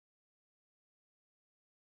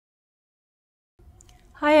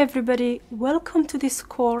Hi everybody, welcome to this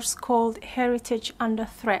course called Heritage Under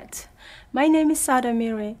Threat. My name is Sada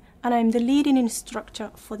Mire and I'm the leading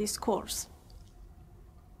instructor for this course.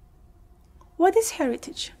 What is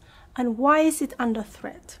heritage and why is it under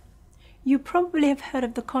threat? You probably have heard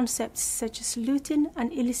of the concepts such as looting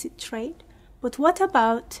and illicit trade, but what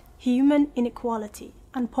about human inequality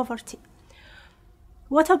and poverty?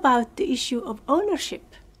 What about the issue of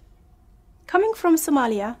ownership? Coming from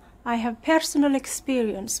Somalia, I have personal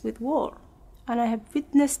experience with war and I have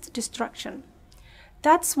witnessed destruction.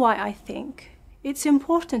 That's why I think it's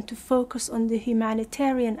important to focus on the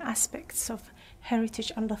humanitarian aspects of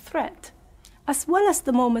heritage under threat, as well as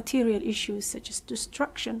the more material issues such as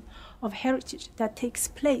destruction of heritage that takes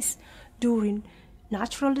place during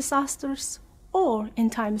natural disasters or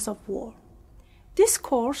in times of war. This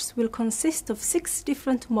course will consist of 6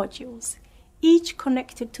 different modules, each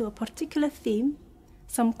connected to a particular theme,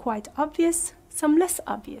 some quite obvious, some less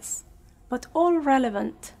obvious, but all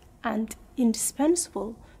relevant and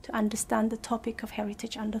indispensable to understand the topic of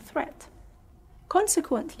heritage under threat.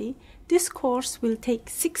 Consequently, this course will take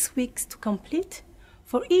 6 weeks to complete.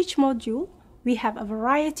 For each module, we have a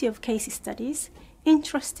variety of case studies,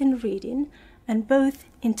 interesting reading, and both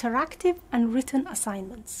interactive and written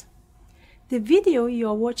assignments. The video you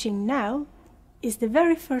are watching now is the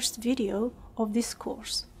very first video of this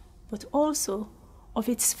course, but also of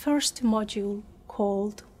its first module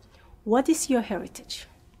called What is Your Heritage?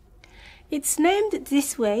 It's named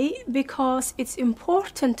this way because it's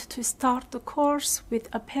important to start the course with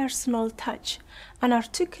a personal touch and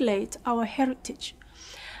articulate our heritage,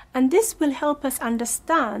 and this will help us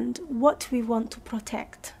understand what we want to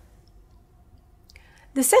protect.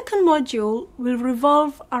 The second module will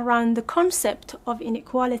revolve around the concept of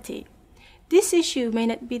inequality. This issue may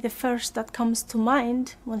not be the first that comes to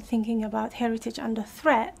mind when thinking about heritage under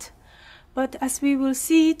threat, but as we will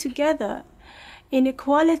see together,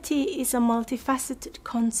 inequality is a multifaceted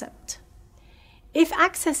concept. If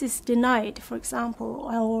access is denied, for example,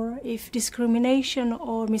 or if discrimination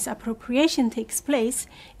or misappropriation takes place,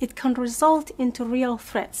 it can result into real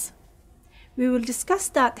threats. We will discuss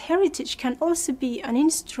that heritage can also be an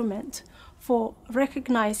instrument for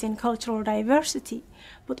recognizing cultural diversity,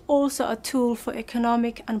 but also a tool for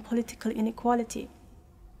economic and political inequality.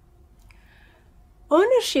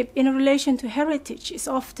 Ownership in relation to heritage is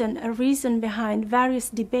often a reason behind various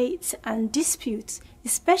debates and disputes,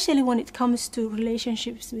 especially when it comes to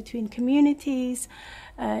relationships between communities,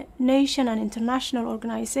 nation and international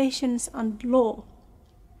organizations, and law.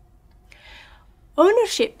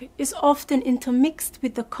 Ownership is often intermixed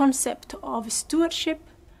with the concept of stewardship,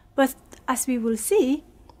 but as we will see,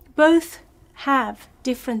 both have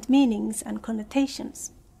different meanings and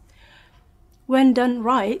connotations. When done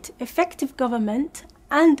right, effective government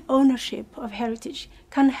and ownership of heritage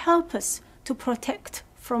can help us to protect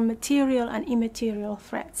from material and immaterial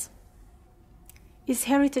threats. Is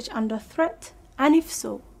heritage under threat? And if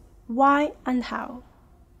so, why and how?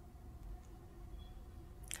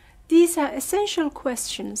 These are essential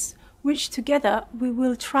questions which together we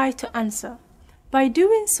will try to answer. By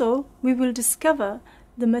doing so, we will discover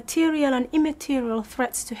the material and immaterial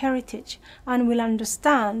threats to heritage and will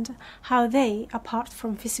understand how they, apart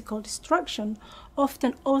from physical destruction,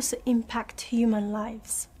 often also impact human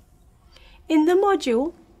lives. In the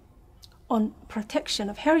module on protection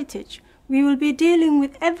of heritage, we will be dealing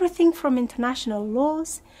with everything from international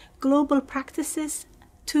laws, global practices,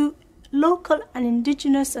 to local and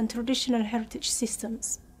indigenous and traditional heritage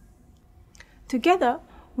systems. Together,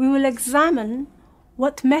 we will examine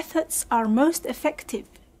what methods are most effective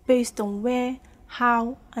based on where,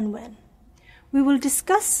 how, and when. We will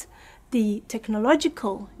discuss the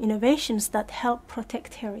technological innovations that help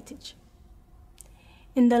protect heritage.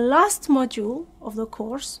 In the last module of the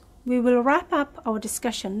course, we will wrap up our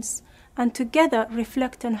discussions and together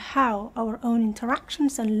reflect on how our own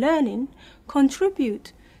interactions and learning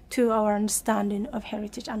contribute to our understanding of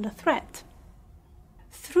heritage under threat.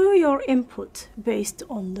 Through your input based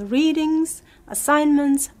on the readings,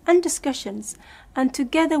 assignments and discussions, and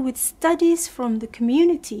together with studies from the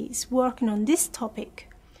communities working on this topic,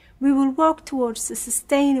 we will work towards a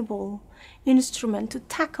sustainable instrument to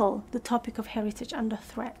tackle the topic of heritage under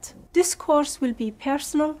threat. This course will be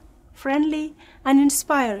personal, friendly and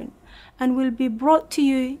inspiring, and will be brought to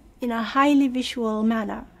you in a highly visual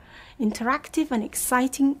manner, interactive and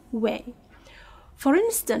exciting way. For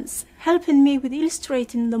instance, helping me with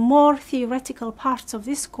illustrating the more theoretical parts of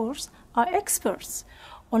this course are experts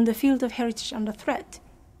on the field of heritage under threat.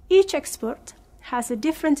 Each expert has a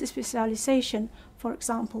different specialization, for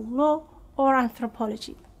example, law or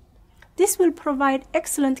anthropology. This will provide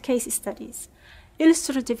excellent case studies,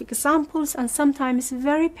 illustrative examples, and sometimes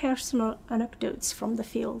very personal anecdotes from the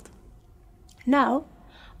field. Now,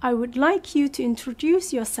 I would like you to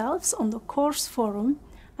introduce yourselves on the course forum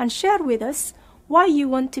and share with us why you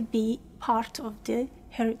want to be part of the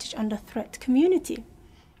Heritage Under Threat community.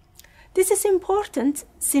 This is important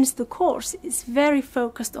since the course is very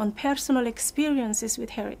focused on personal experiences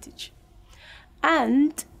with heritage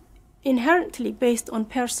and inherently based on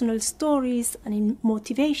personal stories and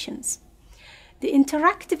motivations. The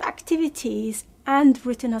interactive activities and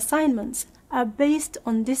written assignments are based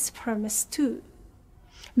on this premise too,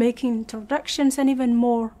 making introductions an even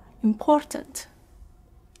more important.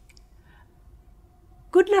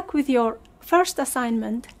 Good luck with your first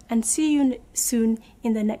assignment and see you soon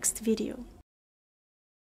in the next video.